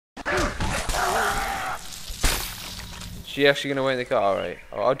She actually gonna wait in the car? Alright.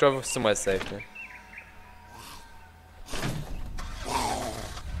 I'll drive her somewhere safe then.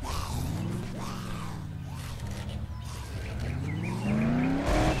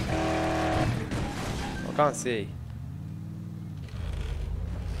 I can't see.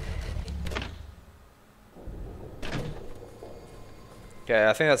 Okay,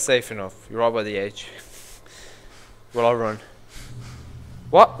 I think that's safe enough. You're right by the edge. Well, I'll run.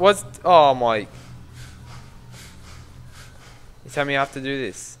 What? What's... Oh my... You tell me I have to do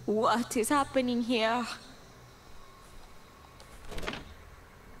this. What is happening here?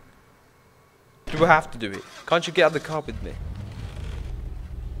 Do I have to do it? Can't you get out of the car with me?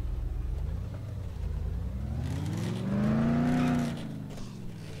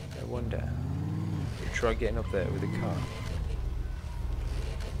 I wonder. Try getting up there with the car.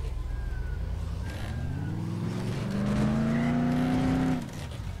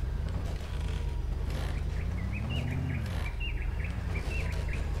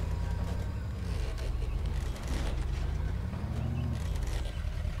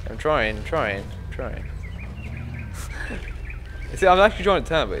 I'm trying. See, I'm actually trying to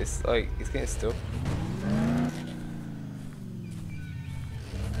turn, but it's like, it's getting stuck.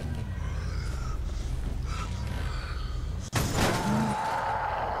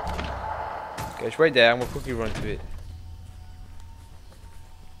 Okay, it's right there. I'm gonna quickly run to it.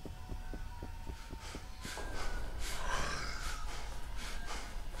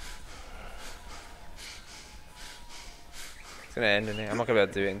 It's gonna end in it. I'm not gonna be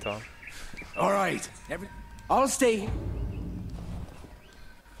able to do it in time. All right, I'll stay.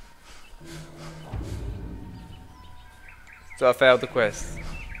 So I failed the quest.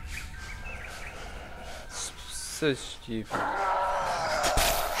 So stupid.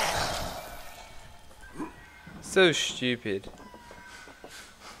 So stupid. I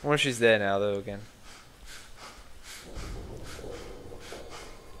wonder if she's there now though again.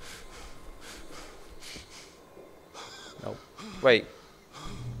 Nope. Wait.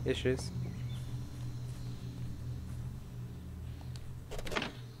 Here she is.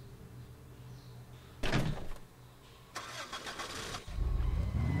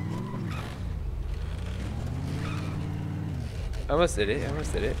 I almost did it.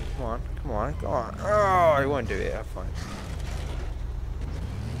 Come on. Oh, I won't do it. I'm fine.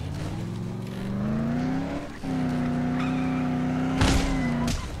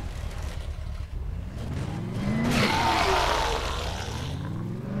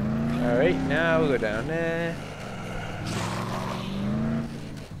 Alright, now we'll go down there.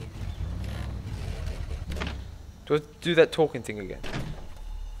 Do that talking thing again.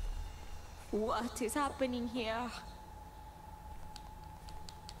 What is happening here?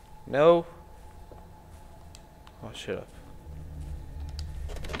 No. Oh, shut up.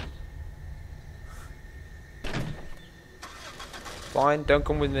 Fine, don't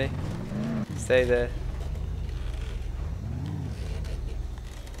come with me. Stay there.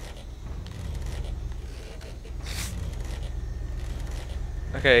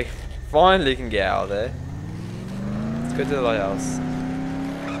 Okay, finally can get out of there. Let's go to the lighthouse.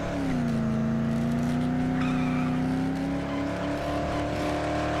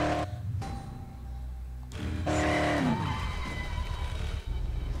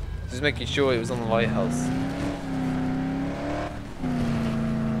 Just making sure it was on the lighthouse.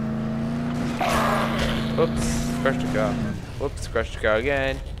 Oops, crashed the car. Whoops, crashed the car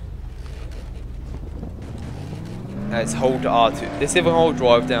again. Let's hold R2. Let's see if I can hold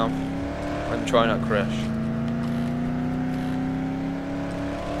drive down and try not crash.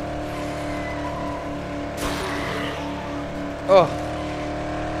 Oh.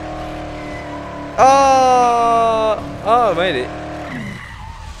 Oh, I made it.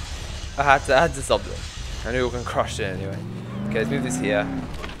 I had to stop it. I knew we were gonna crash it anyway. Okay, let's move this here.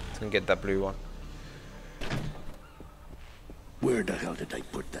 Let's gonna get that blue one. Where the hell did I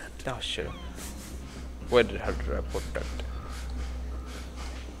put that? Oh, shut up. Where the hell did I put that?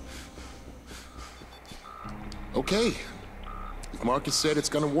 Okay. If Marcus said it's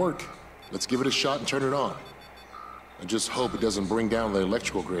gonna work, let's give it a shot and turn it on. I just hope it doesn't bring down the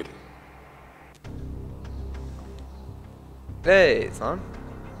electrical grid. Hey, it's on.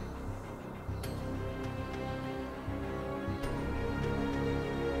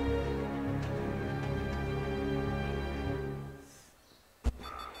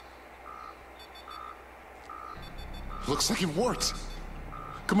 Looks like it worked.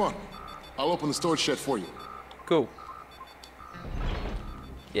 Come on, I'll open the storage shed for you. Cool.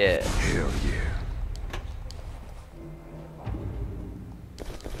 Yeah. Hell yeah.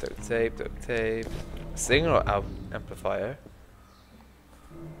 Duct tape. Signal amplifier.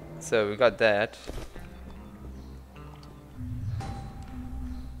 So we got that.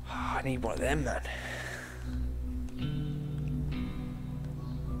 I need one of them, man.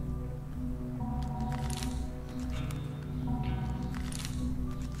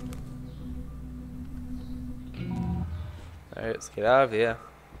 Alright, let's get out of here.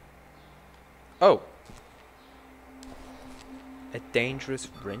 Oh! A dangerous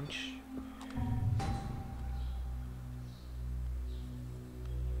wrench?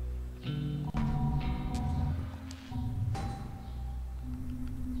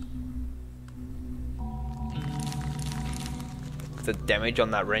 The damage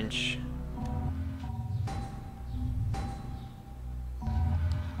on that wrench.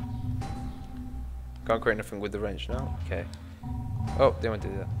 Can't create nothing with the wrench now. Okay. Oh, they won't do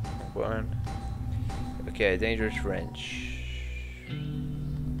that. One. Okay, dangerous wrench.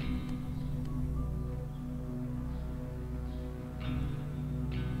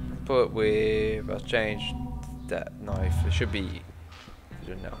 But I'll change that knife. It should be. I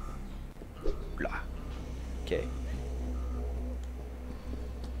don't know. Blah. Okay.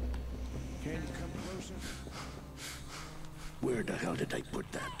 Can you come closer? Where the hell did I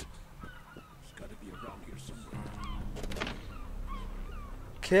put that? It's gotta be around here somewhere.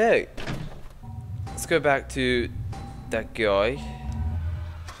 Okay. Let's go back to that guy.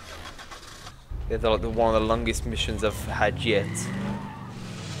 Yeah, they're like one of the longest missions I've had yet.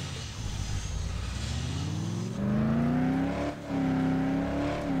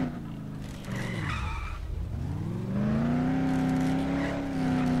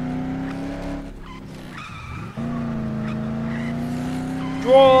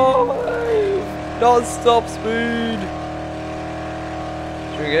 Drive! Non-stop speed!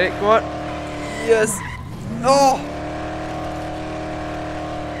 Should we get it? Come on! Yes! Oh!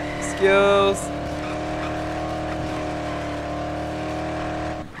 Skills!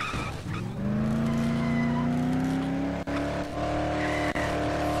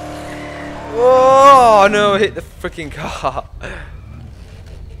 Oh no! I hit the freaking car!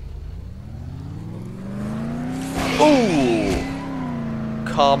 Ooh!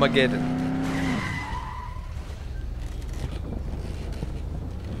 Carmageddon.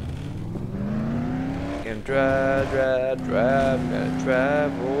 Can drive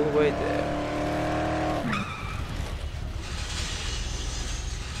all the way there.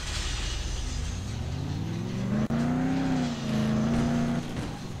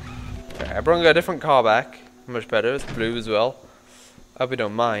 Okay, I brought a different car back. Much better. It's blue as well. I hope you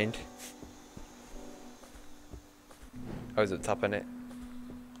don't mind. I was at top in it.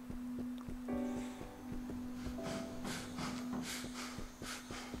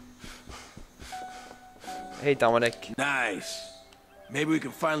 Hey Dominic. Nice. Maybe we can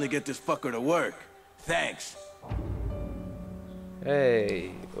finally get this fucker to work. Thanks.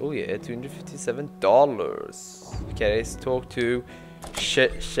 Hey. Oh yeah, $257. Okay, let's talk to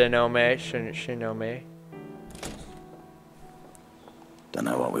Shinome. Don't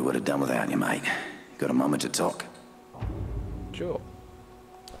know what we would have done without you, mate. Got a moment to talk? Sure.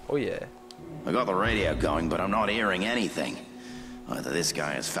 Oh yeah. I got the radio going, but I'm not hearing anything. Either this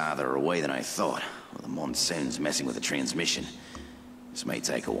guy is farther away than I thought, or the monsoon's messing with the transmission. This may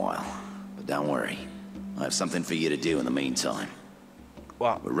take a while, but don't worry. I have something for you to do in the meantime.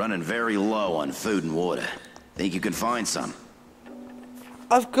 Wow. We're running very low on food and water. Think you can find some?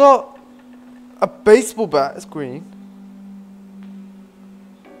 I've got a baseball bat. It's green.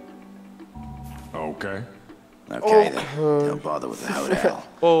 Okay. Okay, then. Don't bother with the hotel.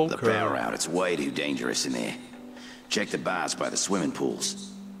 Okay. The power out. It's way too dangerous in there. Check the bars by the swimming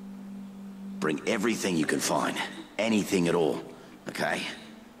pools. Bring everything you can find. Anything at all. Okay?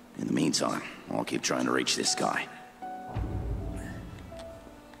 In the meantime, I'll keep trying to reach this guy.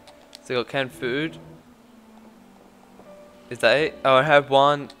 So I got canned food. Is that it? Oh, I have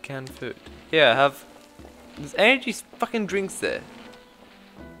one canned food. Yeah, I have. There's energy fucking drinks there.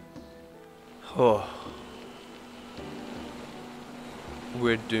 Oh.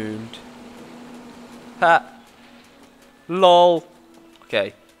 We're doomed. Ha! LOL.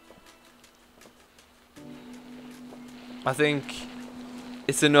 Okay. I think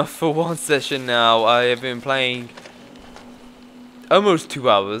it's enough for one session now. I have been playing almost 2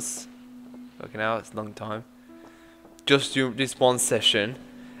 hours. Okay, now it's a long time. Just do this one session.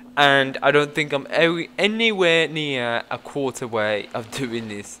 And I don't think I'm anywhere near a quarter way of doing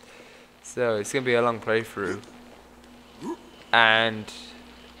this. So it's going to be a long playthrough. And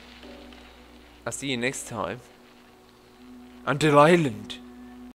I'll see you next time on Dead Island.